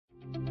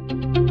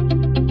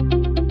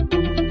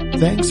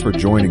Thanks for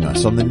joining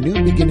us on the New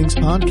Beginnings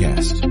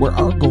podcast, where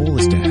our goal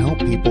is to help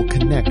people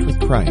connect with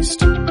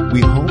Christ.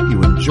 We hope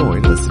you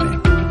enjoy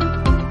listening.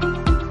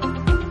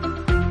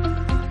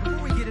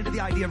 Before we get into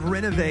the idea of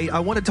Renovate, I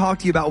want to talk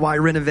to you about why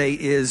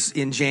Renovate is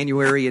in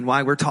January and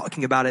why we're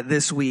talking about it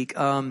this week.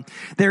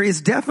 There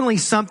is definitely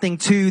something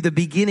to the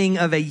beginning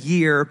of a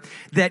year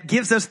that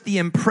gives us the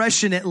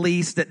impression, at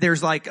least, that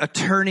there's like a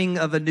turning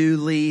of a new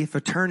leaf, a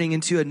turning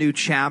into a new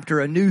chapter,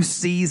 a new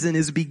season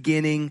is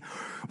beginning.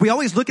 We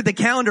always look at the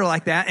calendar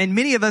like that, and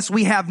many of us,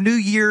 we have New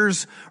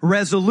Year's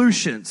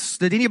resolutions.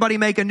 Did anybody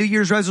make a New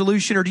Year's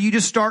resolution, or do you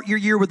just start your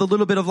year with a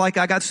little bit of like,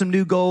 I got some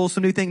new goals,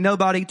 some new thing?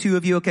 Nobody? Two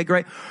of you? Okay,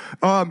 great.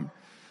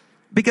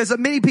 Because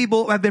many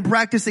people have been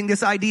practicing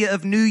this idea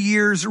of New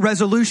Year's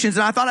resolutions,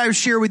 and I thought I would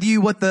share with you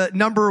what the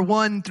number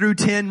 1 through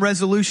 10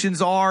 resolutions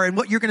are, and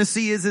what you're going to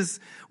see is,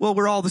 well,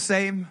 we're all the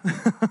same.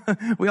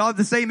 We all have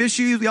the same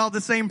issues. We all have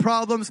the same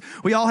problems.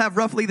 We all have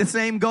roughly the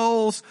same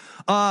goals.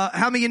 How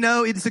many of you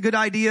know it's a good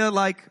idea,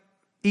 like,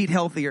 eat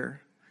healthier?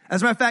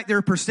 As a matter of fact, there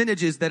are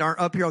percentages that aren't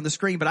up here on the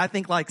screen, but I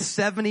think like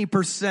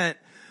 70%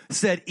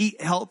 said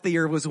eat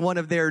healthier was one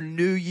of their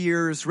New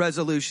Year's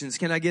resolutions.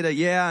 Can I get a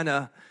yeah and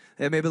a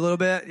yeah, maybe a little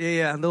bit?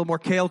 Yeah, a little more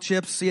kale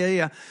chips.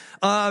 Yeah.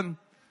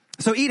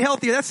 So eat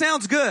healthier. That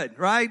sounds good,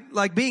 right?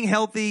 Like being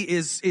healthy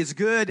is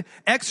good.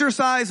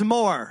 Exercise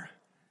more.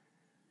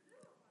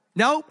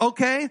 No?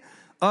 Okay.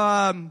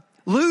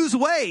 Lose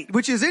weight,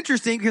 which is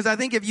interesting because I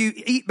think if you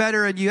eat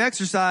better and you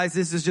exercise,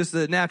 this is just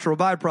a natural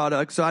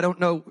byproduct. So I don't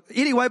know.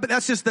 Anyway, but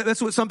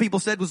that's what some people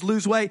said was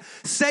lose weight.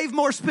 Save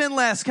more, spend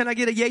less. Can I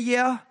get a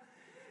yeah?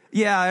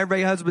 Yeah,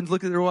 everybody, husbands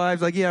look at their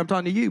wives like, yeah, I'm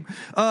talking to you.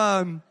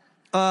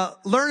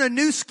 Learn a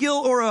new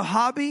skill or a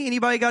hobby.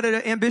 Anybody got an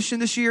ambition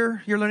this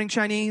year? You're learning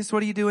Chinese.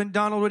 What are you doing?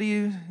 Donald, what are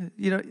you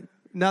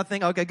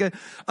nothing? Okay, good.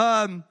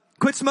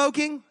 Quit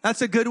smoking.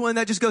 That's a good one.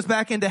 That just goes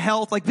back into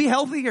health. Like, be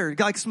healthier.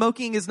 Like,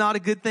 smoking is not a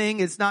good thing.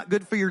 It's not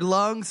good for your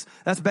lungs.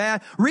 That's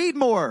bad. Read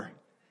more.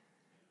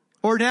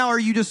 Or now are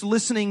you just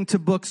listening to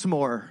books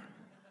more?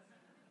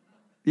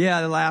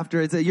 Yeah, the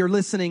laughter. It's that you're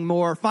listening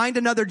more. Find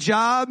another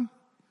job.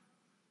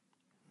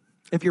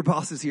 If your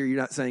boss is here, you're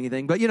not saying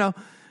anything. But,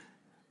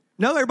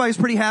 no, everybody's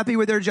pretty happy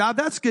with their job.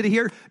 That's good to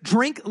hear.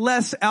 Drink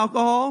less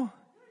alcohol.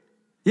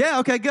 Yeah,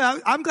 okay,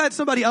 good. I'm glad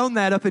somebody owned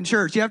that up in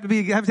church. You have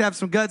to have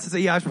some guts to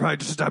say, yeah, I should probably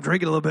just stop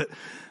drinking a little bit.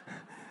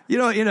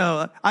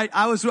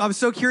 I was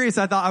so curious.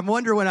 I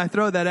wonder when I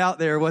throw that out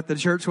there, what the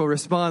church will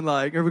respond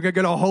like. Are we going to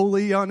get all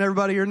holy on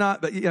everybody or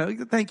not? But,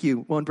 thank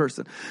you, one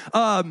person.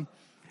 And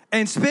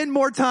spend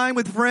more time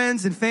with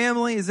friends and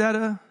family. Is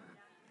that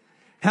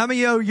how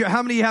many of you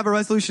have a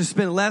resolution to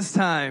spend less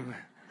time?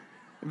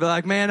 Be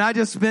like, man, I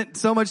just spent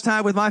so much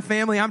time with my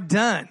family. I'm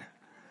done.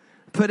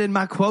 Put in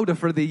my quota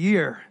for the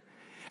year.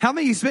 How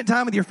many of you spent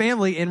time with your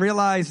family and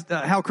realized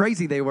how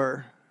crazy they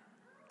were?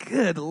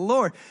 Good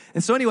Lord.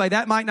 And so anyway,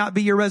 that might not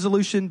be your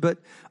resolution, but,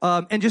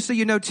 and just so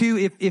you know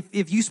too,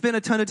 if you spent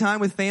a ton of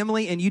time with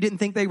family and you didn't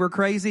think they were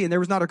crazy and there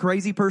was not a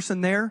crazy person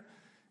there,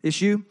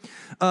 it's you.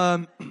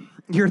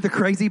 You're the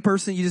crazy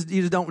person. You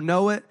just don't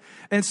know it.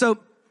 And so,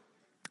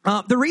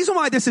 the reason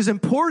why this is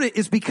important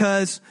is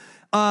because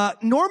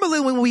normally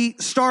when we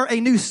start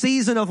a new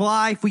season of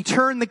life, we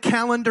turn the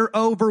calendar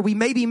over. We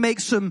maybe make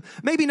some,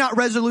 maybe not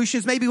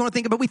resolutions, maybe we want to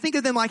think about, we think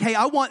of them like, hey,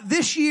 I want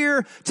this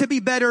year to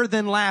be better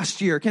than last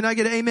year. Can I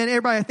get an amen?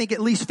 Everybody, I think,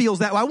 at least feels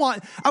that way.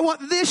 I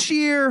want this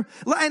year,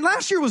 and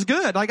last year was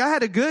good. Like, I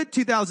had a good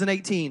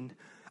 2018.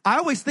 I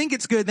always think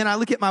it's good. Then I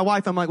look at my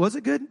wife. I'm like, was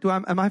it good?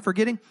 Am I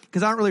forgetting?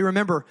 Because I don't really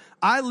remember.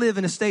 I live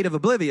in a state of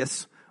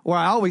oblivious where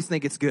I always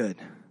think it's good.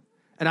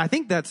 And I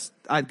think that's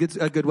a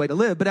good way to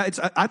live. But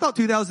I thought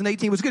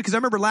 2018 was good because I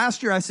remember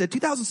last year I said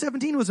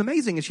 2017 was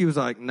amazing. And she was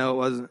like, no, it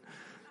wasn't.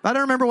 I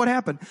don't remember what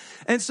happened.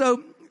 And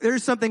so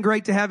there's something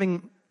great to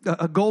having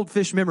a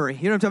goldfish memory.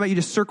 You know what I'm talking about? You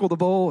just circle the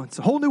bowl. It's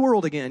a whole new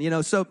world again,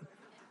 So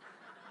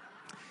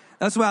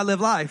that's the way I live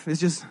life. It's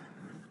just,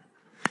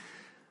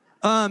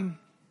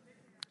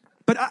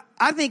 but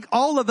I think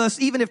all of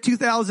us, even if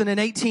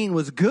 2018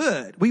 was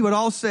good, we would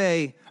all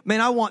say,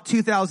 man, I want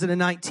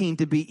 2019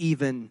 to be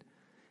even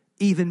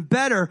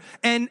better.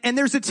 And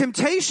there's a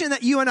temptation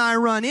that you and I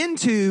run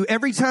into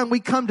every time we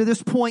come to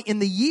this point in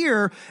the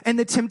year. And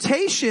the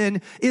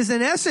temptation is,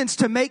 in essence,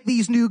 to make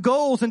these new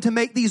goals and to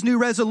make these new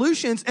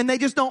resolutions, and they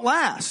just don't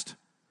last.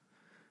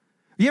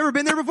 You ever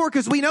been there before?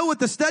 Because we know what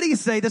the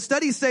studies say. The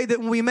studies say that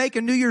when we make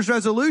a New Year's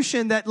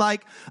resolution, that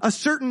like a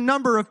certain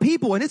number of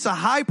people, and it's a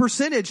high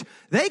percentage,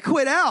 they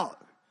quit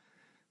out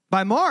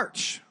by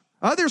March.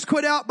 Others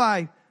quit out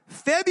by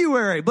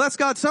February. Bless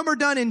God. Some are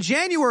done in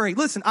January.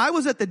 Listen, I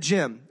was at the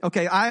gym.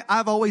 Okay.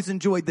 I've always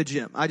enjoyed the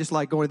gym. I just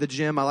like going to the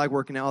gym. I like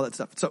working out, all that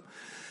stuff. So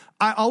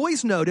I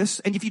always notice,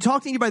 and if you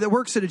talk to anybody that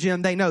works at a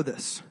gym, they know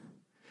this.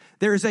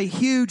 There is a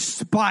huge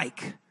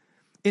spike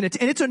in it.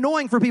 And it's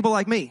annoying for people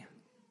like me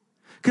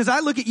because I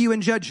look at you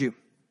and judge you.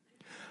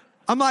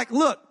 I'm like,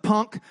 look,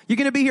 punk, you're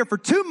going to be here for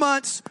 2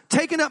 months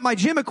taking up my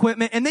gym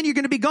equipment and then you're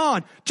going to be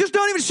gone. Just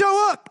don't even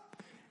show up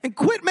and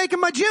quit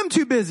making my gym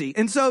too busy.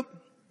 And so,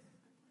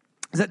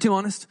 is that too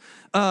honest?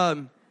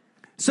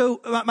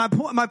 So my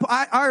point,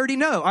 I already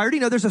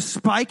know there's a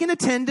spike in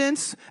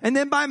attendance. And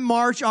then by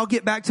March, I'll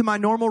get back to my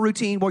normal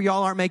routine where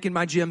y'all aren't making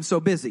my gym so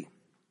busy.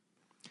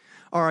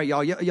 All right,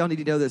 y'all need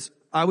to know this.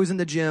 I was in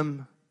the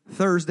gym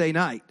Thursday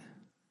night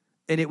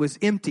and it was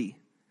empty.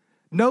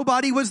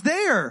 Nobody was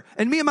there.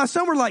 And me and my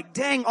son were like,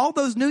 dang, all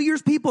those New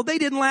Year's people, they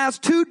didn't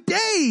last 2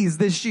 days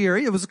this year.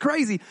 It was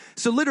crazy.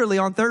 So literally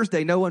on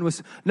Thursday, no one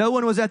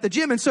was at the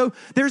gym. And so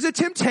there's a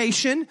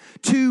temptation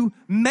to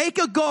make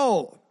a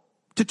goal,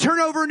 to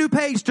turn over a new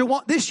page, to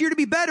want this year to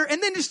be better,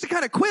 and then just to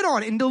kind of quit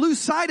on it and to lose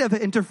sight of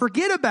it and to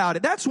forget about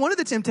it. That's one of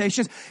the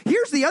temptations.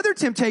 Here's the other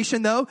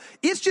temptation though.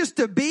 It's just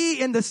to be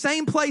in the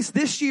same place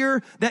this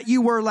year that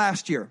you were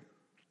last year.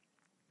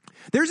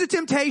 There's a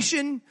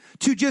temptation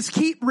to just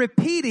keep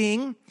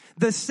repeating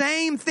the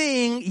same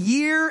thing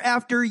year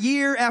after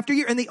year after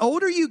year. And the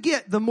older you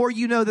get, the more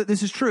you know that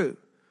this is true.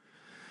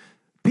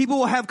 People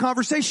will have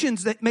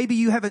conversations that maybe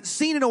you haven't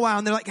seen in a while,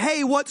 and they're like,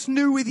 hey, what's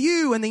new with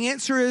you? And the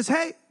answer is,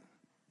 hey,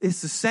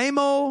 it's the same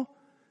old,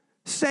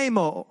 same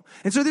old.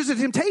 And so there's a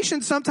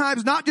temptation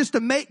sometimes not just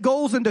to make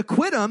goals and to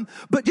quit them,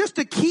 but just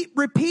to keep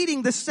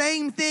repeating the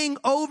same thing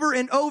over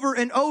and over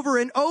and over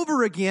and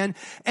over again.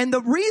 And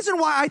the reason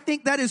why I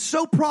think that is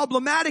so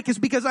problematic is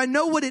because I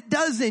know what it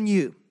does in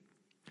you.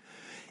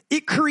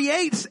 It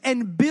creates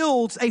and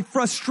builds a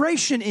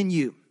frustration in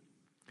you.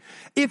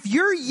 If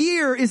your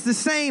year is the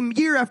same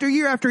year after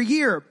year after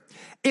year,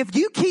 if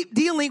you keep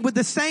dealing with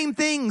the same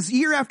things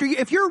year after year,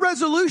 if your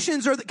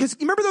resolutions are, because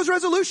remember those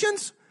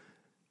resolutions?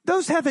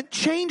 Those haven't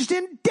changed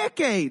in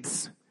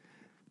decades.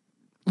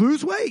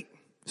 Lose weight,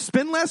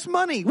 spend less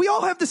money. We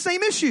all have the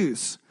same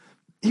issues.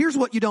 Here's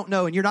what you don't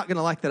know, and you're not going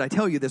to like that I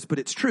tell you this, but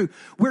it's true.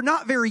 We're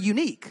not very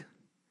unique.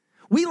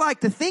 We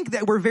like to think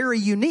that we're very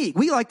unique.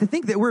 We like to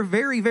think that we're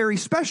very, very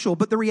special.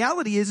 But the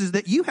reality is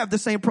that you have the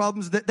same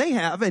problems that they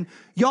have, and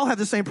y'all have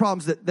the same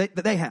problems that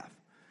they have.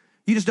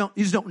 You just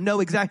don't know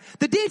exactly.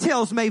 The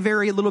details may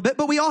vary a little bit,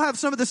 but we all have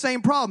some of the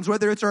same problems,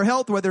 whether it's our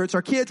health, whether it's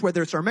our kids,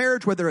 whether it's our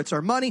marriage, whether it's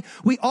our money.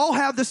 We all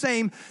have the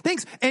same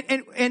things.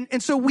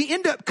 And so we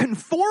end up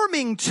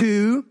conforming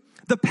to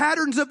the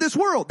patterns of this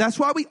world. That's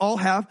why we all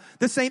have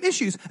the same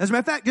issues. As a matter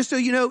of fact, just so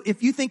you know,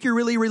 if you think you're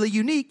really, really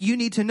unique, you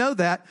need to know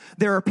that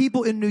there are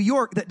people in New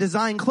York that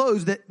design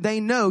clothes that they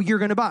know you're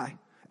going to buy.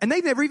 And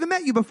they've never even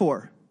met you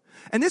before.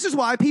 And this is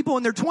why people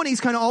in their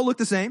 20s kind of all look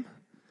the same.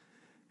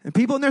 And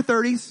people in their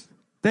 30s,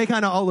 they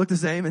kind of all look the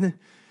same.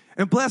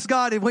 And bless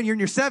God, when you're in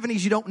your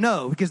 70s, you don't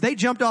know, because they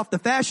jumped off the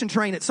fashion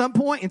train at some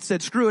point and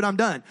said, screw it, I'm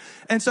done.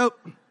 And so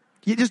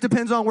it just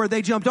depends on where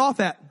they jumped off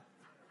at.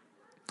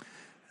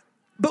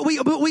 But we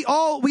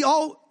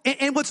all,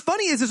 and what's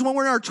funny is when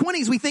we're in our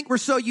 20s, we think we're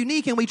so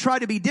unique and we try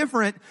to be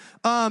different.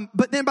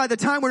 But then by the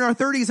time we're in our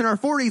 30s and our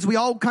 40s, we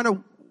all kind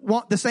of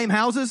want the same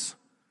houses.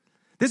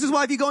 This is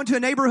why if you go into a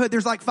neighborhood,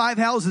 there's like 5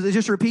 houses that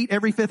just repeat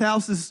every 5th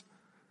house is.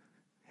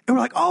 And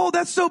we're like, oh,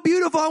 that's so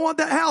beautiful. I want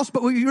that house.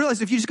 But we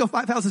realize if you just go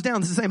 5 houses down,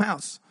 it's the same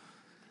house.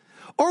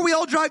 Or we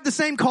all drive the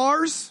same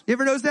cars. You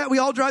ever notice that? We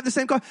all drive the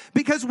same car.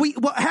 Because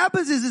what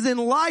happens is in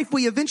life,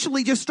 we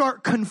eventually just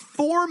start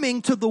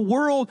conforming to the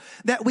world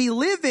that we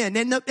live in.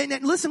 And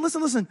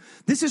listen.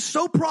 This is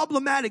so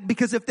problematic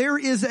because if there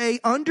is a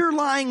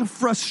underlying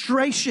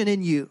frustration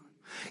in you,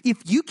 if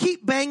you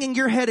keep banging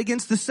your head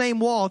against the same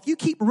wall, if you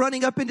keep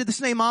running up into the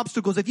same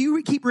obstacles, if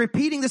you keep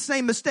repeating the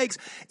same mistakes,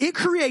 it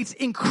creates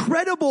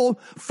incredible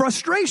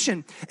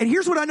frustration. And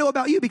here's what I know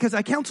about you because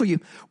I counsel you.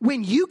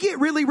 When you get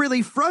really,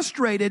 really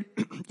frustrated,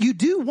 you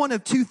do one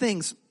of 2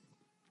 things.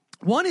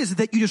 One is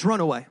that you just run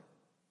away.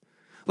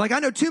 Like I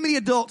know too many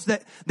adults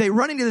that they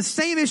run into the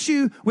same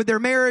issue with their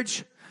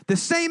marriage, the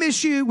same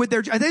issue with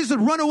they just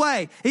run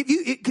away.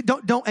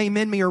 Don't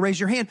amen me or raise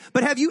your hand.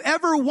 But have you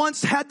ever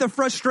once had the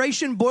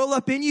frustration boil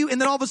up in you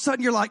and then all of a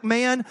sudden you're like,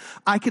 man,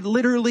 I could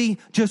literally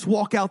just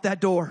walk out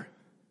that door.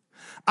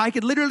 I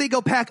could literally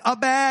go pack a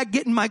bag,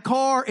 get in my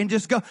car and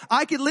just go.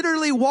 I could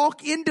literally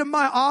walk into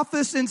my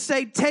office and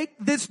say, take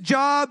this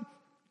job.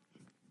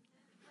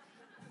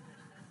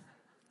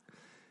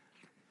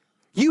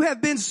 You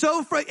have been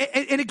so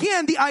and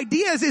again, the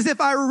idea is if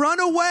I run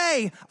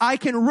away, I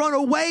can run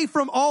away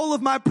from all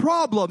of my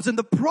problems. And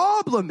the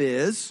problem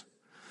is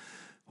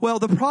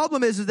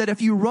that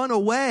if you run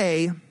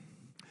away,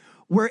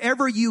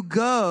 wherever you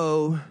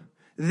go,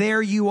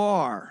 there you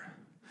are.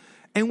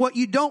 And what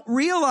you don't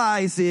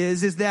realize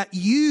is that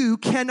you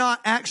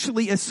cannot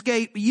actually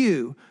escape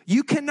you.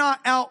 You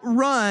cannot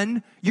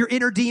outrun your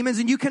inner demons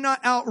and you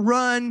cannot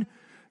outrun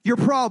your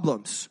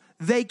problems.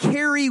 They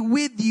carry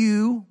with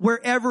you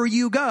wherever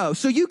you go.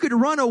 So you could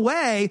run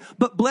away,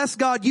 but bless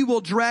God, you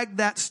will drag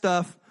that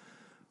stuff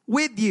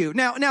with you.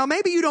 Now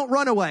maybe you don't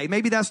run away.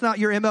 Maybe that's not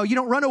your MO. You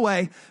don't run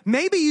away.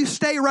 Maybe you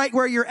stay right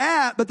where you're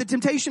at, but the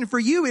temptation for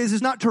you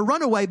is not to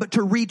run away, but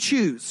to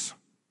re-choose.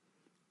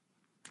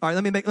 All right,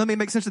 let me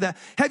make sense of that.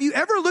 Have you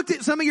ever looked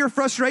at some of your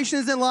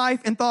frustrations in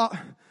life and thought,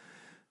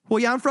 well,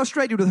 yeah, I'm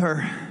frustrated with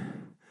her,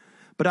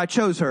 but I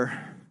chose her.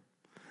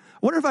 I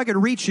wonder if I could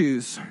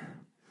re-choose.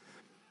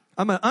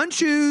 I'm going to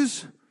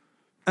unchoose,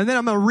 and then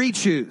I'm going to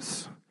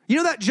re-choose. You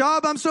know that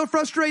job I'm so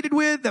frustrated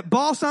with, that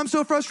boss I'm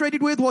so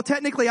frustrated with? Well,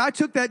 technically I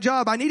took that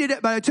job. I needed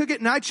it, but I took it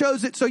and I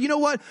chose it. So you know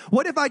what?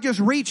 What if I just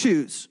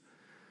re-choose?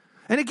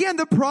 And again,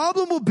 the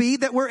problem will be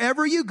that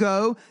wherever you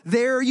go,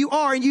 there you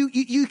are. And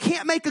you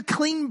can't make a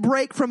clean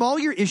break from all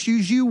your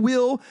issues. You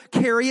will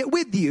carry it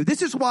with you.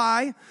 This is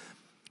why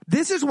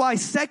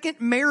second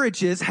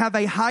marriages have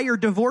a higher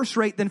divorce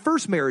rate than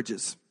first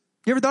marriages.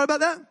 You ever thought about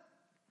that?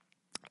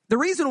 The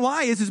reason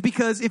why is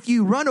because if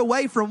you run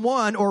away from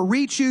one or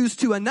re-choose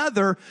to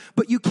another,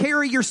 but you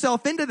carry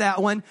yourself into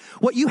that one,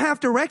 what you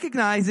have to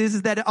recognize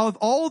is that of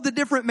all the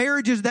different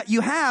marriages that you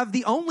have,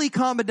 the only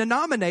common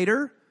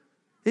denominator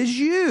is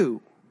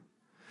you.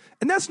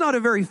 And that's not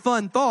a very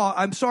fun thought.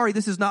 I'm sorry,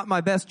 this is not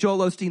my best Joel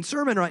Osteen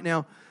sermon right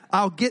now.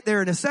 I'll get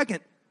there in a second.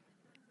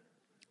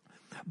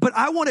 But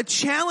I want to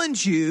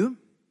challenge you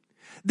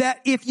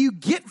that if you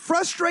get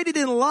frustrated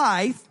in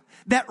life,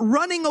 that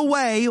running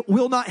away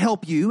will not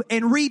help you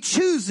and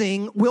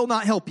re-choosing will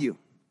not help you.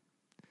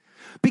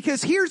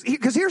 Because here's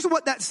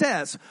what that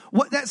says.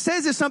 What that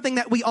says is something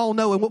that we all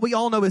know, and what we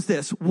all know is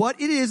this. What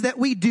it is that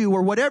we do,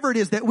 or whatever it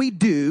is that we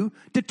do,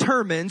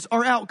 determines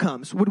our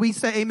outcomes. Would we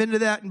say amen to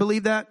that and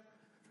believe that?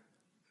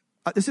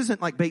 This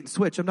isn't like bait and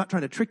switch. I'm not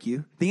trying to trick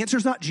you. The answer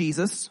is not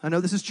Jesus. I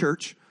know this is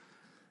church.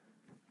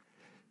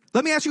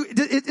 Let me ask you,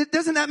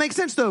 doesn't that make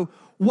sense though?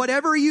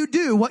 Whatever you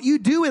do, what you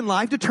do in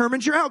life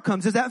determines your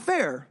outcomes. Is that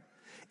fair?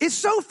 It's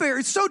so fair.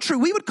 It's so true.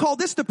 We would call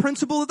this the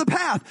principle of the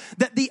path,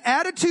 that the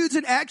attitudes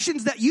and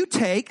actions that you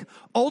take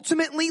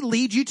ultimately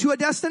lead you to a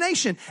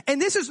destination. And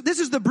this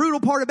is the brutal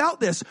part about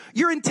this.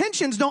 Your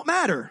intentions don't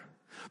matter.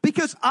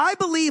 Because I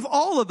believe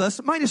all of us,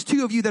 minus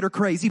two of you that are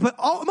crazy, but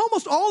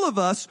almost all of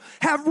us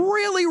have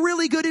really,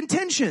 really good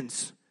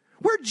intentions.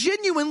 We're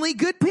genuinely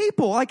good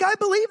people. Like, I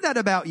believe that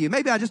about you.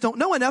 Maybe I just don't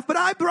know enough, but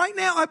right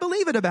now I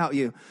believe it about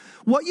you.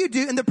 What you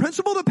do, and the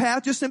principle of the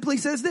path just simply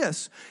says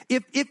this.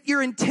 If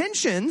your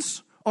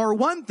intentions are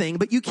one thing,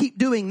 but you keep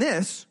doing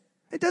this,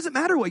 it doesn't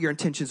matter what your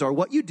intentions are.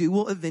 What you do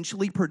will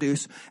eventually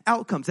produce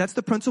outcomes. That's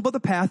the principle of the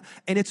path,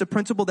 and it's a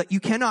principle that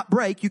you cannot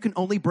break. You can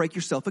only break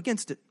yourself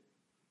against it.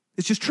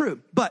 It's just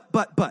true. But.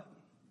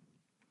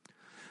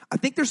 I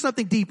think there's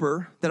something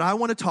deeper that I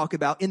want to talk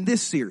about in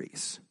this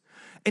series.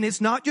 And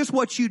it's not just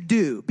what you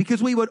do,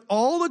 because we would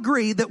all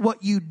agree that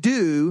what you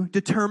do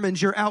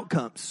determines your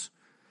outcomes.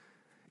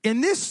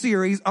 In this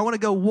series, I want to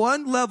go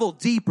one level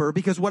deeper,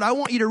 because what I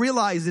want you to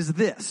realize is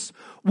this.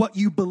 What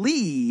you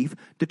believe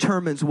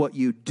determines what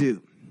you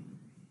do.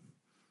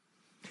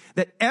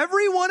 That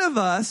every one of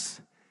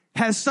us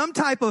has some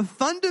type of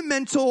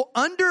fundamental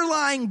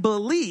underlying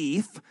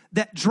belief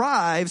that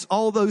drives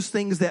all those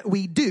things that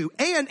we do.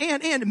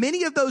 And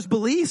many of those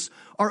beliefs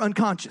are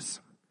unconscious.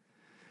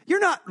 You're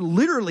not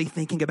literally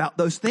thinking about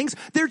those things.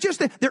 They're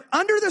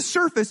under the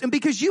surface. And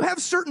because you have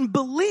certain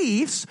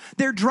beliefs,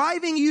 they're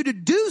driving you to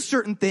do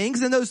certain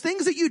things. And those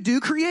things that you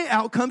do create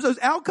outcomes. Those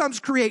outcomes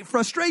create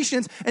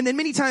frustrations. And then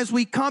many times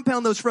we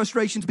compound those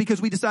frustrations because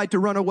we decide to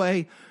run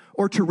away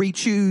or to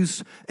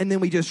re-choose. And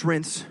then we just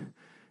rinse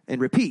and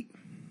repeat.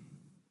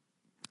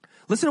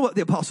 Listen to what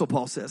the Apostle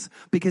Paul says,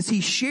 because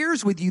he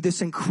shares with you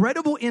this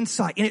incredible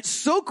insight. And it's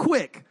so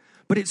quick,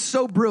 but it's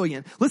so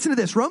brilliant. Listen to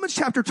this. Romans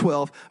chapter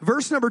 12,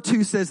 verse number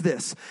 2 says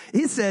this.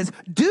 It says,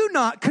 do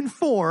not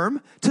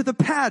conform to the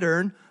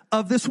pattern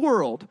of this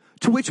world,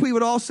 to which we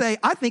would all say,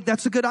 I think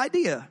that's a good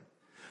idea.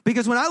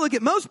 Because when I look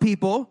at most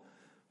people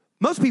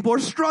are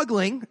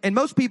struggling, and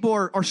most people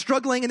are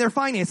struggling in their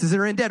finances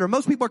and are in debt, or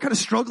most people are kind of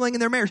struggling in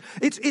their marriage.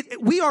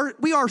 We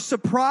are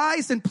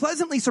surprised and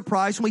pleasantly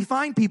surprised when we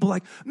find people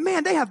like,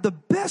 man, they have the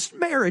best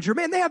marriage, or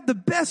man, they have the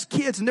best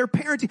kids and their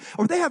parenting,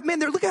 or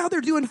look at how they're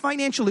doing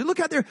financially.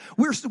 Look out there.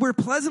 We're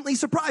pleasantly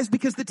surprised,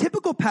 because the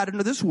typical pattern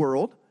of this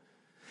world,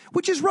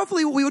 which is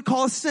roughly what we would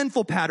call a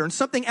sinful pattern,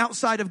 something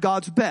outside of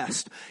God's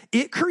best,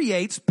 it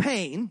creates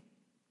pain,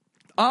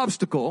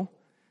 obstacle,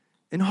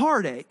 and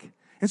heartache.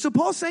 And so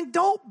Paul's saying,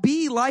 don't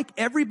be like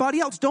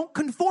everybody else. Don't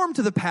conform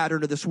to the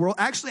pattern of this world.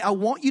 Actually, I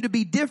want you to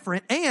be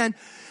different, and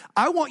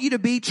I want you to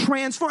be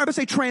transformed. I would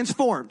say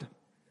transformed.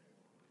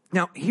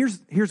 Now,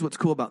 here's what's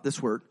cool about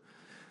this word.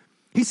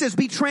 He says,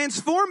 be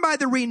transformed by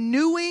the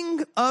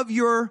renewing of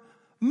your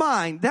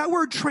mind. That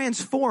word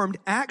transformed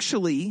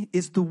actually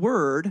is the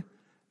word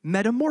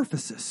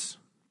metamorphosis.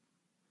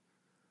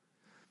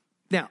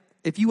 Now,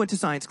 if you went to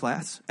science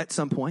class at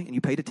some point and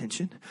you paid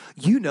attention,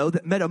 you know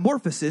that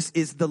metamorphosis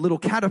is the little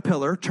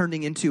caterpillar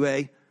turning into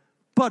a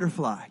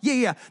butterfly.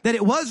 Yeah. That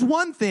it was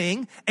one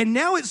thing and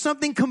now it's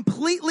something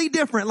completely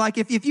different. Like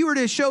if you were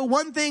to show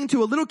one thing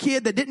to a little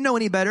kid that didn't know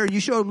any better, and you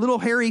show him little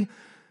hairy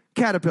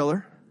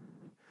caterpillar,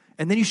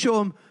 and then you show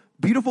him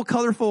beautiful,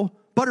 colorful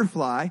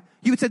butterfly,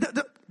 you would say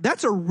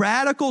that's a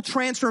radical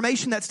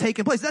transformation that's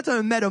taken place. That's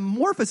a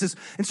metamorphosis.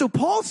 And so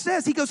Paul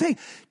says, he goes, hey,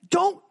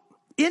 don't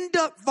end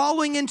up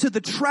falling into the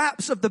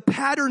traps of the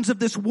patterns of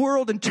this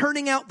world and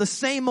turning out the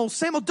same old.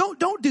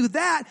 Don't do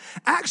that.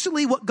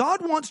 Actually, what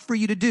God wants for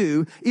you to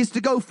do is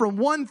to go from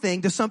one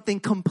thing to something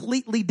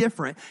completely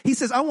different. He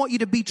says, I want you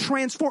to be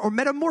transformed or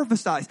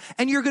metamorphosized.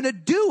 And you're going to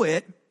do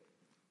it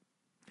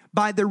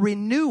by the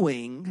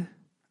renewing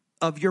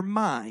of your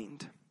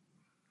mind.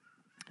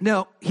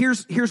 Now,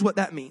 here's what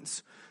that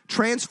means.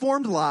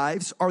 Transformed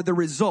lives are the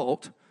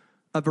result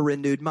of a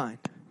renewed mind.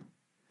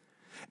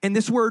 And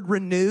this word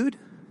renewed,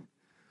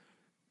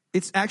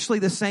 it's actually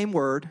the same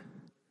word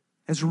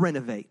as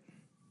renovate.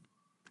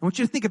 I want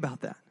you to think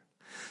about that.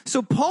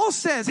 So Paul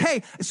says,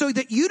 hey, so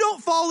that you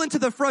don't fall into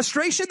the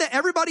frustration that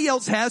everybody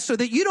else has, so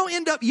that you don't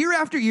end up year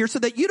after year, so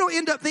that you don't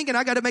end up thinking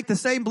I got to make the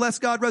same bless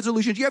God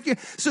resolutions year after year,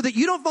 so that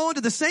you don't fall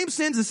into the same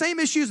sins, the same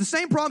issues, the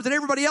same problems that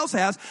everybody else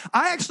has.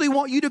 I actually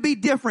want you to be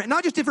different.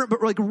 Not just different,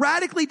 but like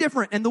radically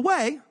different. And the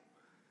way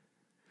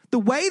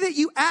that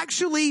you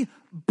actually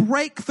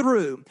break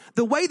through,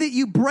 the way that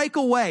you break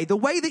away, the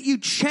way that you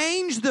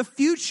change the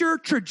future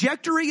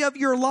trajectory of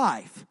your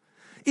life,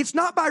 it's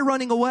not by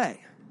running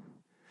away.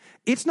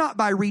 It's not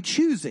by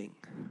re-choosing.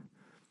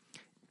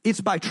 It's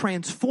by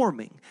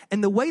transforming.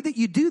 And the way that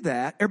you do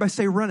that, everybody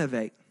say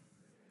renovate.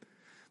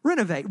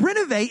 Renovate.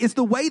 Renovate is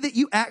the way that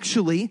you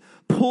actually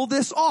pull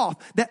this off.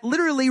 That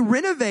literally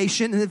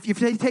renovation, and if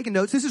you're taking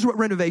notes, this is what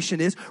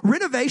renovation is.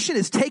 Renovation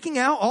is taking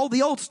out all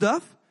the old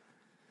stuff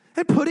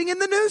and putting in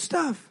the new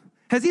stuff.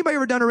 Has anybody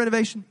ever done a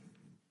renovation?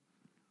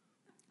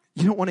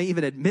 You don't want to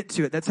even admit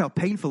to it. That's how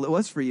painful it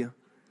was for you.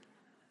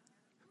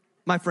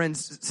 My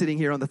friend's sitting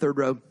here on the third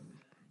row.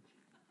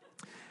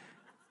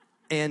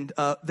 And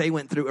they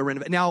went through a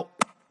renovation. Now,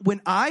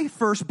 when I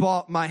first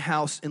bought my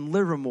house in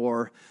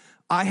Livermore,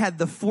 I had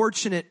the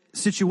fortunate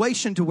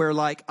situation to where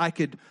like I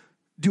could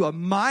do a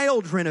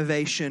mild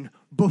renovation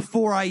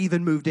before I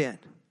even moved in.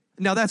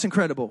 Now that's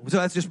incredible. So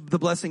that's just the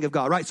blessing of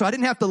God, right? So I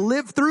didn't have to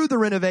live through the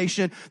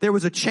renovation. There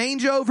was a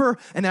changeover,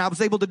 and then I was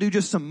able to do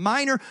just some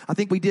minor. I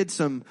think we did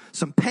some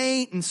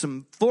paint and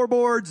some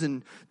floorboards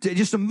and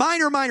just some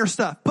minor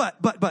stuff.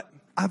 But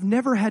I've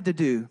never had to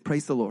do,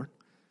 praise the Lord,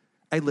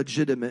 a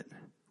legitimate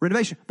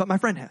renovation, but my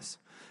friend has.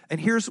 And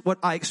here's what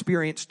I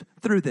experienced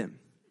through them.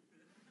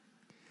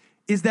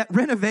 Is that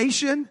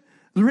renovation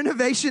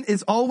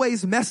is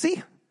always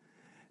messy,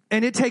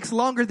 and it takes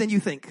longer than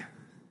you think.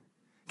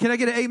 Can I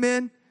get an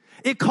amen?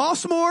 It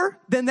costs more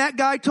than that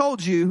guy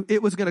told you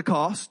it was going to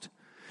cost.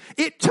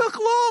 It took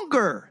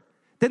longer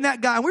than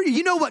that guy.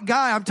 You know what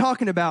guy I'm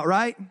talking about,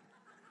 right?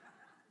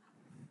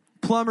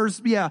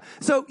 Plumbers, yeah.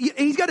 So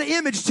he's got an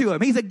image to him.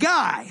 He's a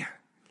guy.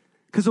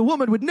 Because a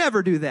woman would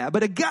never do that.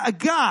 But a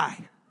guy.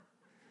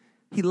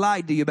 He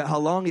lied to you about how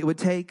long it would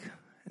take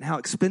and how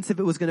expensive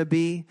it was going to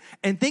be.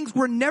 And things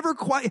were never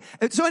quite.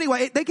 So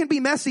anyway, they can be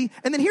messy.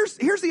 And then here's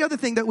the other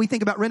thing that we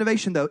think about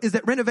renovation, though, is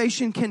that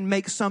renovation can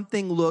make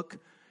something look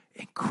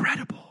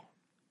incredible.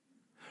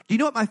 Do you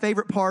know what my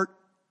favorite part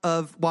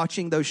of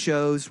watching those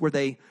shows where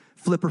they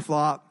flip or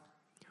flop,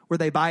 where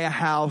they buy a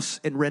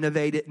house and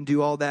renovate it and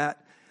do all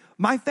that?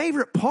 My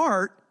favorite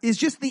part is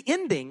just the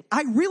ending.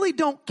 I really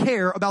don't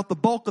care about the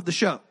bulk of the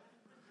show.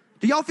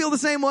 Do y'all feel the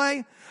same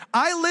way?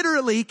 I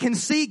literally can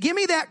see, give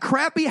me that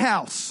crappy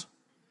house.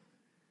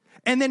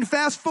 And then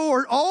fast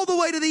forward all the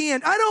way to the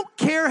end. I don't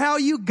care how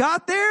you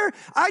got there.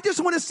 I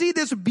just want to see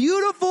this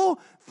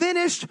beautiful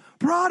finished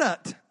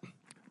product.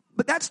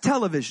 But that's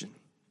television.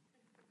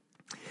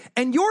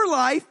 And your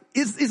life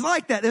is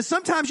like that. And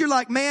sometimes you're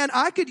like, man,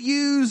 I could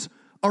use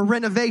a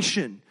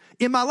renovation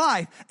in my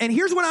life. And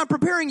here's what I'm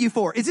preparing you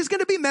for. Is it's going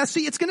to be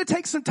messy. It's going to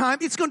take some time.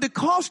 It's going to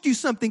cost you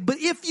something. But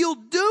if you'll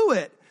do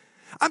it,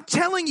 I'm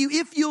telling you,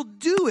 if you'll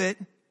do it,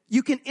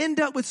 you can end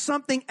up with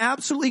something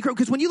absolutely incredible.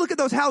 Because when you look at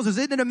those houses,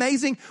 isn't it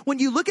amazing? When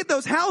you look at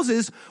those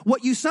houses,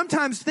 what you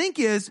sometimes think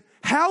is,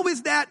 how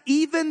is that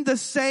even the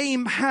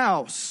same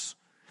house?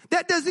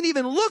 That doesn't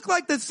even look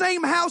like the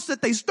same house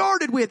that they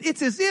started with.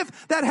 It's as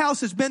if that house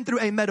has been through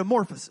a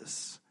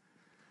metamorphosis.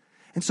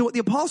 And so what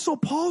the Apostle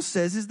Paul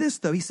says is this,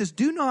 though. He says,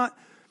 do not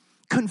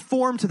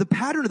conform to the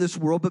pattern of this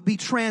world, but be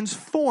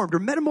transformed or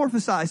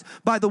metamorphosized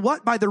by the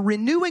what? By the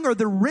renewing or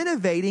the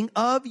renovating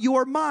of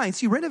your mind.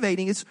 See,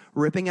 renovating is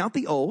ripping out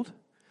the old.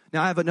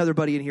 Now, I have another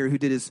buddy in here who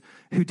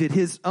did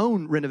his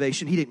own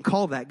renovation. He didn't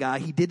call that guy.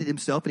 He did it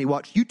himself, and he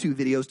watched YouTube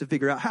videos to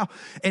figure out how,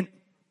 and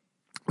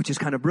which is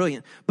kind of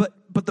brilliant. But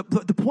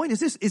the point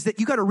is this, is that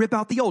you got to rip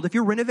out the old. If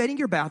you're renovating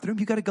your bathroom,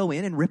 you got to go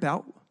in and rip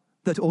out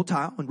the old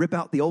tile and rip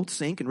out the old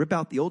sink and rip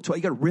out the old toilet.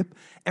 You got to rip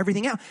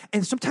everything out.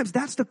 And sometimes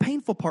that's the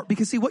painful part,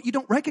 because see, what you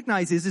don't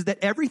recognize is that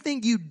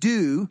everything you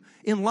do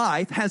in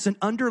life has an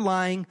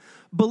underlying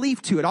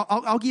belief to it.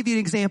 I'll give you an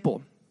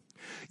example.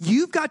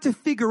 You've got to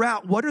figure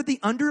out what are the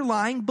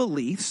underlying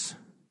beliefs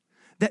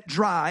that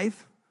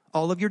drive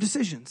all of your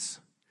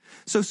decisions.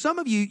 So some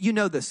of you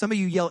know this. Some of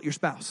you yell at your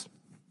spouse.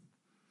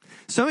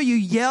 Some of you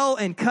yell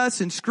and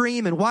cuss and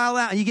scream and wild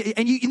out, and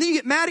then you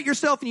get mad at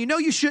yourself, and you know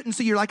you shouldn't,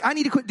 so you're like, I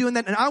need to quit doing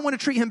that, and I want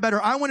to treat him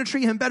better. I want to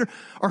treat him better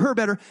or her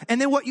better. And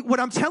then what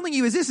I'm telling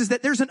you is this, is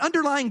that there's an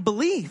underlying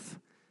belief.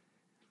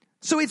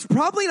 So it's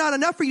probably not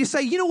enough for you to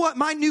say, you know what,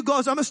 my new goal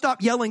is I'm going to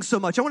stop yelling so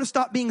much. I want to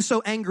stop being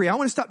so angry. I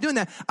want to stop doing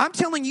that. I'm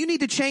telling you, you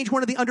need to change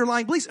one of the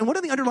underlying beliefs. And one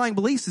of the underlying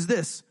beliefs is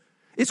this.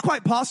 It's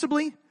quite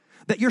possibly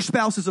that your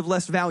spouse is of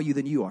less value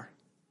than you are.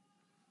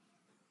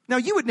 Now,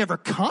 you would never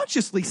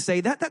consciously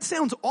say that. That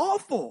sounds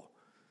awful.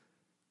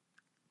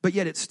 But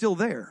yet it's still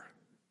there.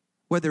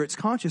 Whether it's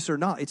conscious or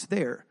not, it's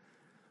there.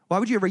 Why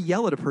would you ever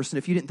yell at a person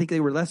if you didn't think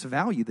they were less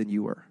value than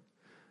you were?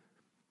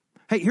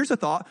 Hey, here's a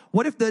thought.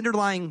 What if the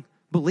underlying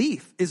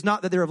belief is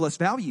not that they're of less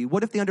value?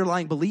 What if the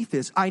underlying belief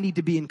is, I need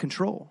to be in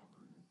control?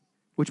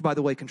 Which, by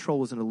the way,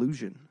 control is an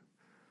illusion.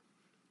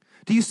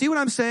 Do you see what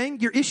I'm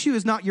saying? Your issue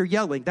is not your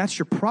yelling. That's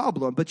your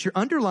problem. But your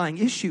underlying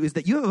issue is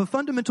that you have a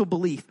fundamental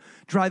belief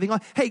driving on.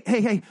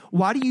 Hey,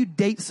 why do you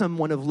date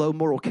someone of low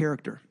moral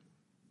character?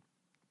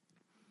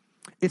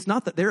 It's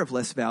not that they're of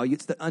less value.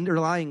 It's that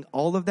underlying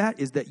all of that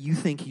is that you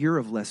think you're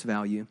of less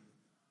value.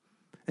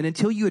 And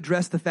until you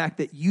address the fact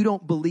that you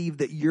don't believe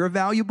that you're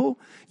valuable,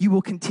 you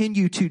will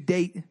continue to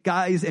date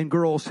guys and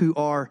girls who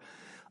are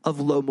of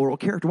low moral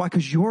character. Why?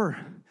 Because you're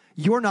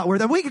not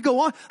worth it. We could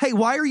go on. Hey,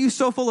 why are you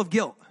so full of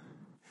guilt?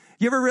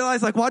 You ever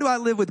realize, like, why do I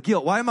live with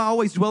guilt? Why am I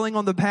always dwelling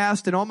on the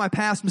past and all my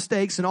past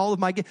mistakes and all of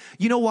my...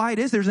 You know why it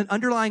is? There's an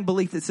underlying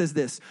belief that says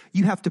this.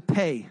 You have to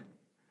pay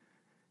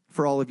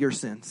for all of your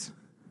sins.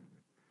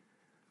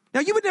 Now,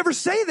 you would never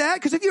say that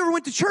because if you ever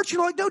went to church,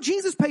 you're like, no,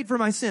 Jesus paid for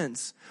my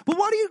sins. But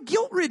why do you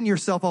guilt-ridden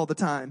yourself all the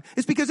time?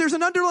 It's because there's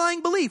an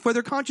underlying belief,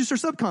 whether conscious or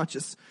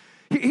subconscious.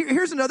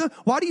 Here's another.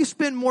 Why do you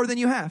spend more than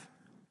you have?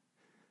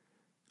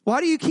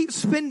 Why do you keep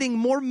spending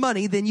more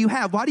money than you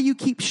have? Why do you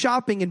keep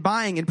shopping and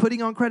buying and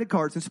putting on credit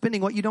cards and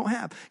spending what you don't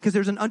have? Because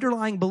there's an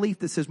underlying belief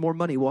that says more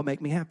money will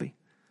make me happy.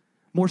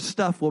 More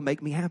stuff will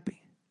make me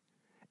happy.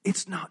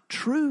 It's not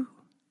true.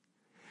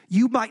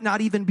 You might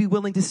not even be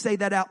willing to say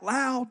that out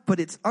loud, but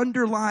it's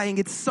underlying.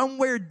 It's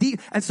somewhere deep.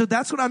 And so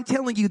that's what I'm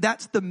telling you.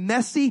 That's the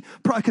messy,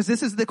 because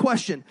this is the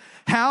question.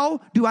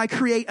 How do I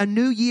create a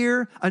new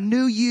year, a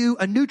new you,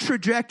 a new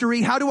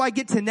trajectory? How do I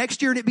get to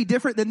next year and it be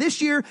different than this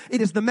year?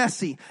 It is the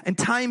messy and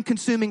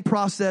time-consuming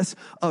process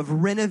of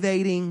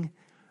renovating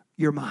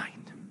your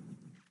mind.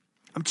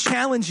 I'm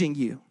challenging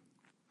you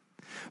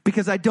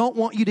because I don't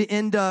want you to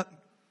end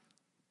up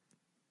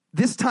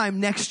this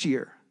time next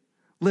year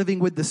living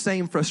with the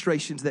same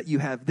frustrations that you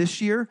have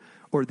this year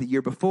or the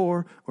year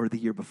before or the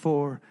year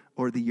before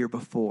or the year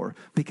before.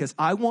 Because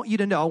I want you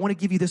to know, I want to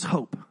give you this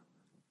hope.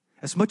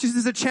 As much as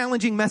it's a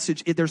challenging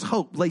message, there's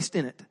hope laced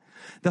in it.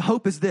 The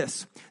hope is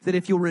this, that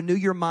if you'll renew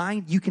your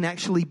mind, you can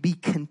actually be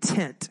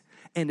content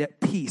and at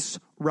peace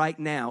right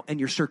now and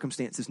your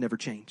circumstances never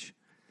change.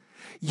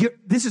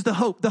 This is the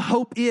hope. The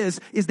hope is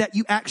that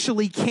you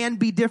actually can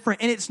be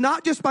different. And it's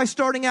not just by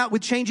starting out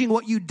with changing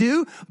what you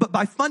do, but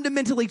by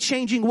fundamentally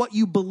changing what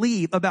you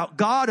believe about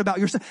God, about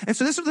yourself. And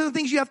so this are the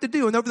things you have to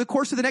do. And over the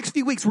course of the next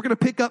few weeks, we're going to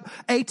pick up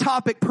a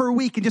topic per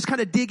week and just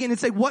kind of dig in and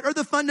say, what are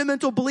the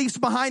fundamental beliefs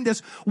behind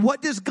this?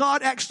 What does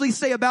God actually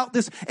say about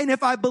this? And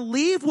if I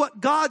believe what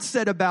God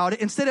said about it,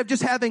 instead of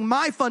just having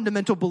my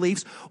fundamental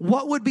beliefs,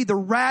 what would be the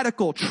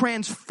radical,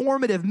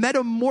 transformative,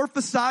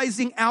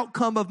 metamorphosizing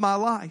outcome of my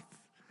life?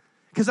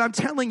 Because I'm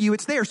telling you,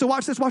 it's there. So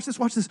watch this.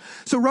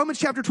 So Romans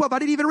chapter 12, I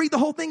didn't even read the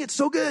whole thing. It's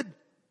so good.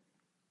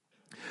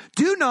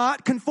 Do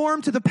not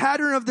conform to the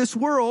pattern of this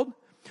world,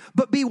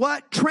 but be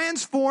what?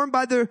 Transformed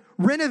by the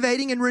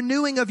renovating and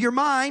renewing of your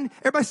mind.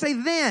 Everybody say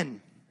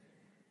then.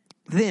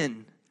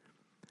 Then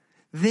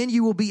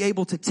you will be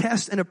able to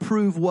test and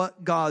approve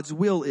what God's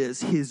will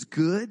is, his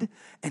good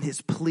and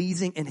his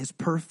pleasing and his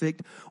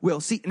perfect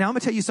will. See, now I'm going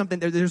to tell you something.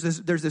 There's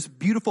this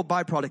beautiful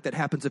byproduct that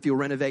happens if you'll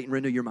renovate and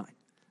renew your mind.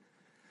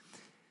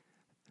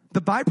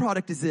 The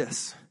byproduct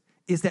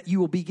is that you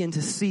will begin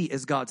to see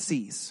as God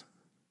sees.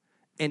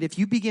 And if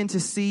you begin to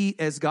see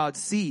as God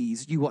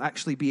sees, you will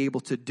actually be able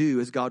to do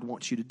as God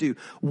wants you to do.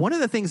 One of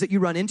the things that you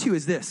run into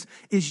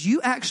is you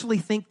actually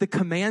think the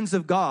commands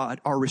of God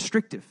are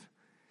restrictive.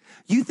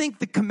 You think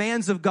the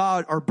commands of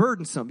God are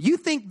burdensome. You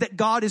think that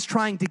God is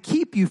trying to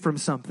keep you from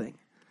something.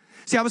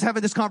 See, I was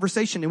having this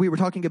conversation and we were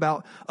talking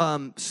about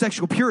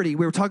sexual purity.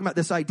 We were talking about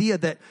this idea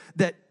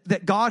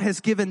that God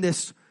has given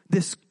this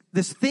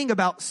thing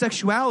about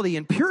sexuality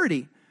and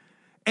purity.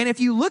 And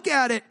if you look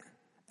at it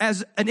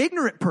as an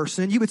ignorant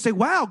person, you would say,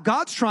 wow,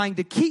 God's trying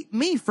to keep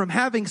me from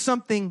having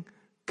something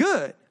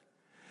good.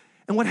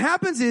 And what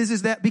happens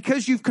is that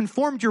because you've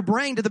conformed your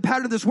brain to the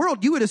pattern of this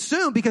world, you would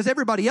assume because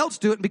everybody else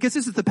do it, and because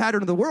this is the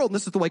pattern of the world, and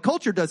this is the way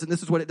culture does it, and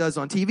this is what it does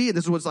on TV, and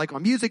this is what it's like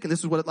on music, and this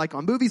is what it's like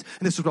on movies,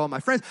 and this is what all my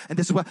friends, and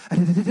this is what,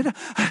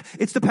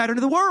 it's the pattern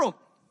of the world.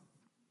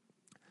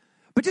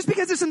 But just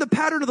because it's in the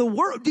pattern of the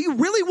world, do you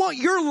really want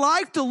your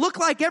life to look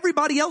like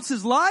everybody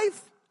else's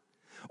life?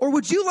 Or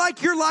would you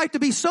like your life to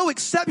be so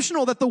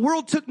exceptional that the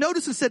world took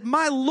notice and said,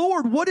 my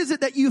Lord, what is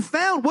it that you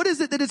found? What is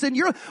it that is in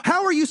your,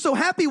 how are you so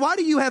happy? Why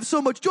do you have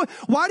so much joy?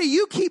 Why do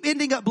you keep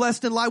ending up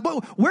blessed in life?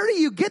 Where do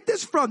you get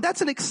this from?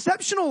 That's an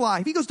exceptional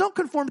life. He goes, don't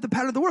conform to the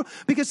pattern of the world.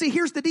 Because see,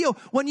 here's the deal.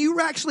 When you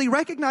actually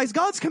recognize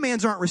God's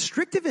commands aren't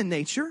restrictive in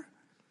nature,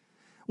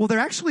 well, they're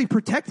actually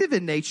protective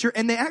in nature,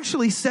 and they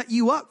actually set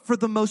you up for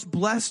the most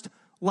blessed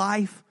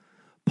life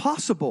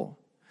possible.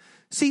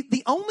 See,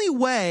 the only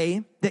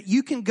way that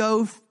you can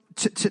go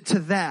to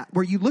that,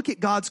 where you look at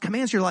God's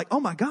commands, you're like, oh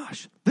my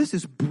gosh, this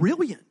is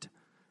brilliant,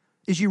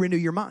 is you renew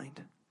your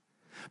mind.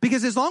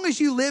 Because as long as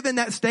you live in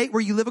that state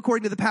where you live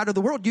according to the pattern of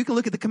the world, you can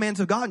look at the commands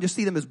of God and just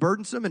see them as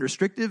burdensome and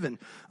restrictive and,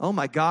 oh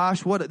my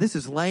gosh, this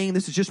is lame.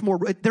 This is just more.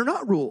 They're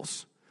not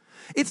rules.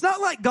 It's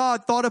not like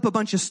God thought up a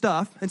bunch of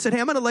stuff and said, hey,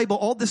 I'm going to label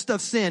all this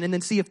stuff sin and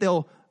then see if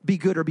they'll be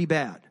good or be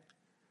bad.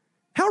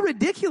 How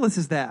ridiculous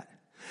is that?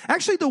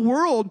 Actually, the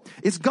world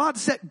is God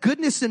set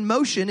goodness in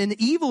motion, and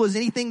evil is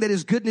anything that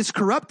is goodness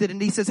corrupted.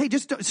 And he says, hey,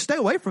 just stay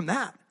away from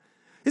that.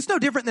 It's no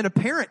different than a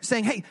parent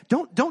saying, hey,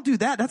 don't do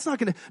that. That's not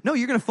going to, no,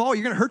 you're going to fall.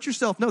 You're going to hurt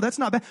yourself. No, that's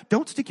not bad.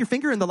 Don't stick your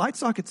finger in the light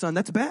socket, son.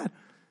 That's bad.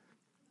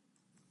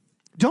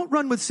 Don't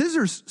run with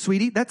scissors,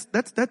 sweetie. That's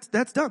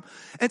dumb.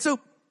 And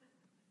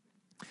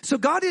so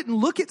God didn't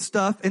look at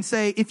stuff and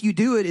say, if you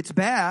do it, it's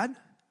bad.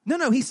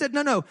 No, he said,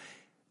 no.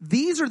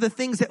 These are the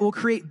things that will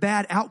create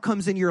bad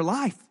outcomes in your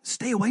life.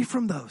 Stay away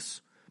from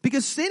those.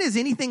 Because sin is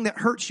anything that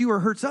hurts you or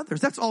hurts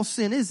others. That's all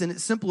sin is in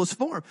its simplest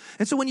form.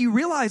 And so when you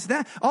realize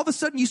that, all of a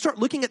sudden you start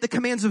looking at the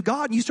commands of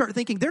God and you start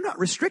thinking, they're not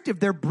restrictive,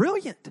 they're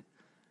brilliant.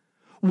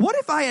 What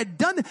if I had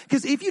done that?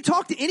 Because if you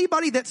talk to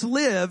anybody that's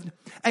lived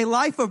a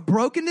life of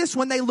brokenness,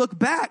 when they look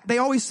back, they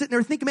always sit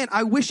there thinking, man,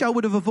 I wish I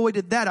would have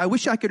avoided that. I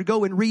wish I could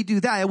go and redo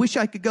that. I wish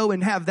I could go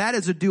and have that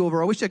as a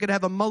do-over. I wish I could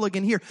have a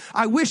mulligan here.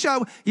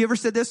 You ever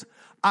said this?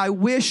 I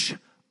wish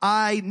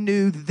I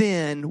knew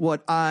then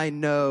what I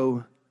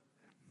know.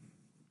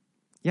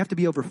 You have to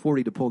be over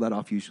 40 to pull that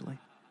off usually.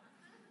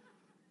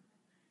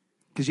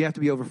 Because you have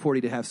to be over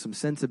 40 to have some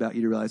sense about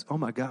you to realize, oh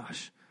my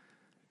gosh.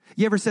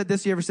 You ever said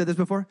this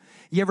before?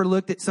 You ever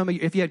looked at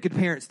if you had good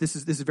parents, this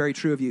is very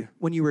true of you.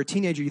 When you were a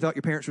teenager, you thought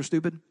your parents were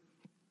stupid.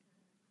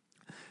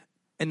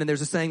 And then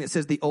there's a saying that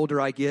says, the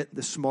older I get,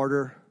 the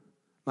smarter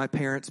my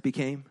parents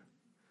became.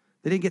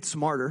 They didn't get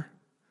smarter.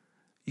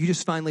 You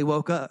just finally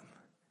woke up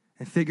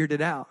and figured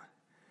it out.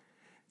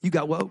 You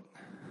got woke.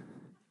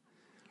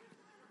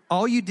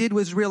 All you did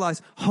was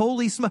realize,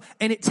 holy smoke.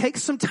 And it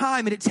takes some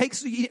time,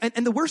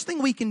 and the worst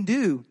thing we can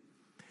do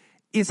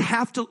is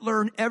have to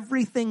learn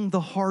everything the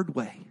hard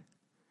way.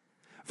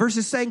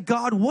 Versus saying,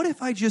 God, what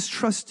if I just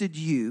trusted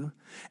you?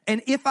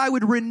 And if I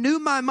would renew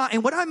my mind,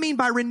 and what I mean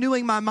by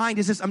renewing my mind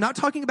is this, I'm not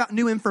talking about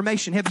new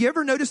information. Have you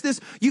ever noticed this?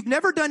 You've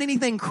never done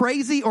anything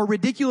crazy or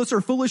ridiculous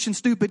or foolish and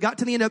stupid, got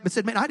to the end of it and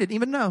said, man, I didn't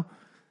even know.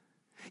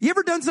 You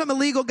ever done something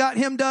illegal, got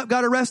hemmed up,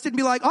 got arrested, and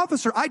be like,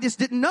 officer, I just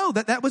didn't know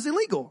that was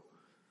illegal.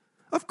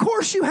 Of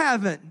course you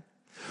haven't.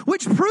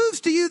 Which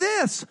proves to you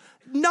this,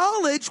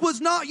 knowledge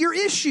was not your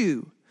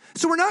issue.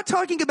 So we're not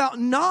talking about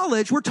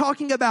knowledge, we're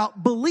talking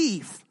about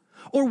belief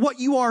or what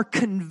you are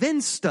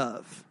convinced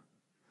of.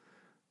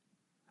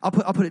 I'll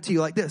put it to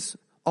you like this.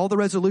 All the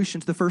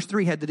resolutions, the first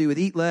 3 had to do with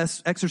eat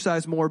less,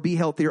 exercise more, be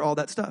healthier, all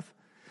that stuff.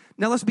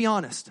 Now let's be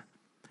honest.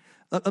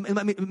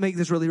 Let me make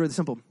this really, really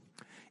simple.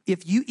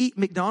 If you eat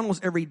McDonald's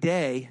every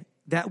day,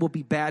 that will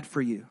be bad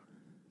for you.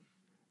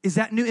 Is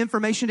that new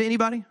information to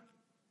anybody?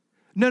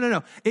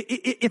 No.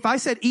 If I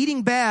said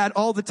eating bad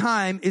all the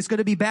time is going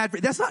to be bad for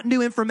you, that's not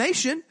new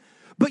information.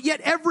 But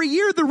yet every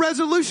year the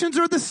resolutions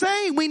are the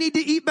same. We need to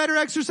eat better,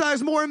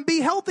 exercise more, and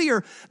be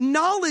healthier.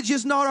 Knowledge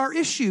is not our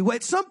issue.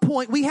 At some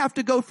point we have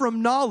to go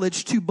from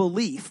knowledge to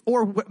belief.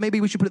 Or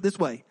maybe we should put it this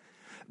way.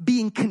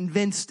 Being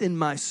convinced in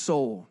my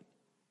soul.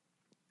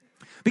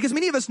 Because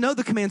many of us know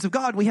the commands of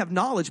God. We have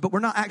knowledge, but we're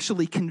not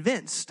actually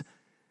convinced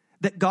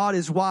that God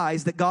is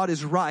wise, that God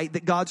is right,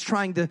 that God's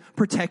trying to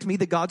protect me,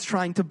 that God's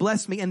trying to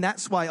bless me. And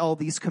that's why all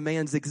these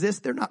commands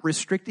exist. They're not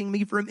restricting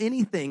me from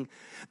anything.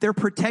 They're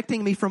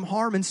protecting me from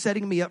harm and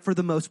setting me up for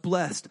the most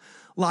blessed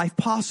life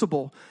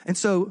possible. And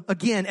so,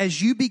 again,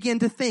 as you begin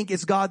to think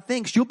as God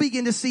thinks, you'll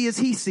begin to see as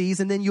he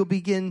sees, and then you'll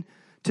begin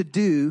to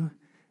do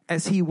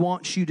as he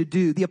wants you to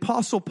do. The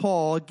Apostle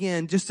Paul,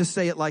 again, just to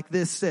say it like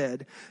this,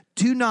 said,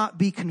 do not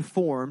be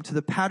conformed to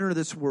the pattern of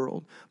this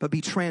world, but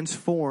be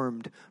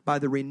transformed by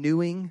the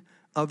renewing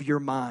of your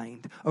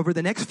mind. Over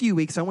the next few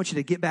weeks, I want you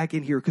to get back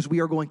in here because we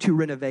are going to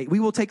renovate. We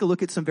will take a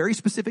look at some very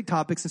specific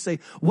topics and say,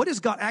 what does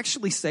God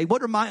actually say?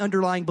 What are my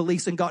underlying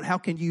beliefs in God? How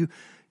can you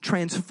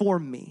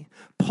transform me?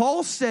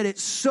 Paul said it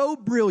so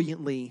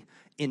brilliantly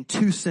in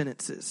 2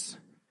 sentences.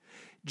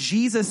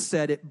 Jesus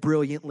said it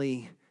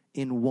brilliantly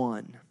in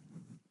 1.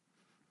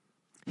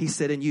 He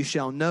said, and you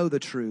shall know the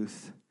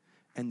truth,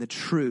 and the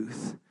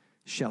truth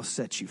shall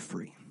set you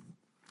free.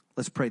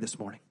 Let's pray this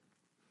morning.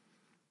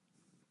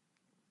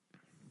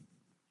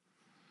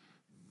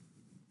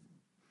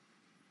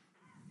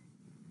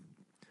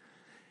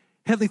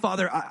 Heavenly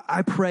Father,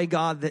 I pray,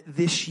 God, that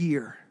this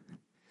year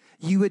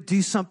you would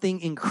do something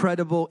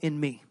incredible in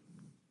me.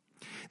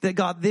 That,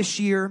 God, this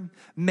year,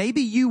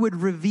 maybe you would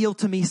reveal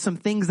to me some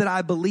things that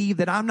I believe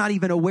that I'm not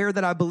even aware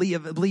that I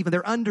believe, and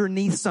they're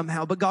underneath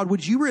somehow. But, God,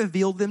 would you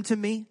reveal them to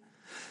me?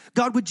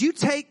 God, would you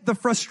take the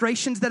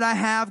frustrations that I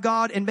have,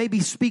 God, and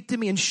maybe speak to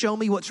me and show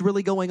me what's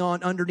really going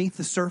on underneath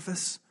the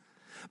surface?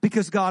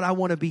 Because, God, I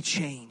want to be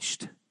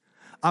changed.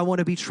 I want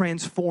to be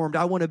transformed.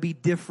 I want to be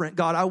different.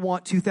 God, I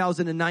want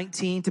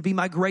 2019 to be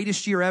my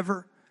greatest year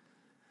ever.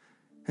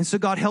 And so,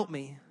 God, help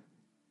me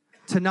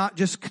to not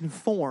just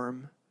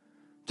conform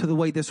to the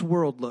way this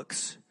world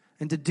looks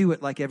and to do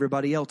it like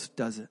everybody else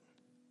does it.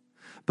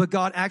 But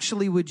God,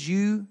 actually, would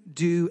you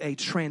do a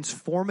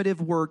transformative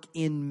work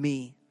in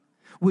me?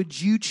 Would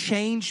you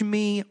change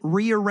me,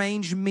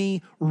 rearrange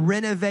me,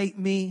 renovate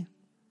me?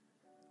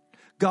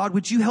 God,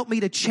 would you help me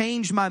to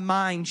change my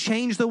mind,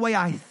 change the way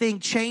I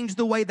think, change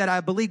the way that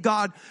I believe,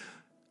 God,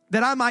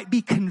 that I might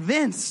be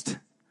convinced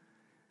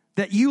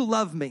that you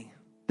love me,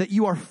 that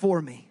you are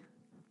for me.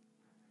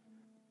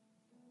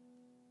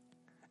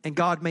 And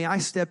God, may I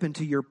step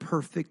into your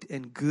perfect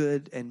and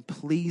good and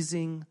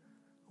pleasing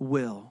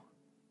will.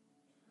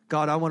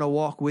 God, I want to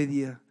walk with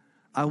you.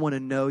 I want to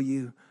know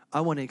you.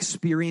 I want to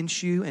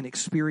experience you and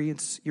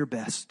experience your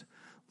best.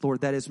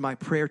 Lord, that is my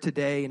prayer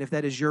today. And if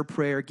that is your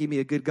prayer, give me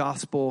a good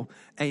gospel.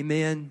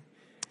 Amen.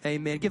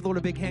 Amen. Give the Lord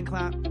a big hand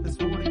clap this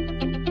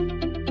morning.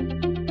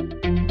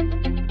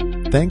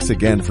 Thanks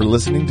again for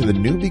listening to the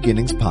New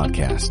Beginnings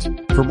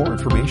podcast. For more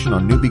information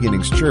on New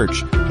Beginnings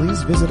Church,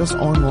 please visit us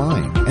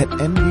online at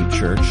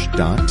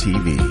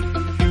nbchurch.tv.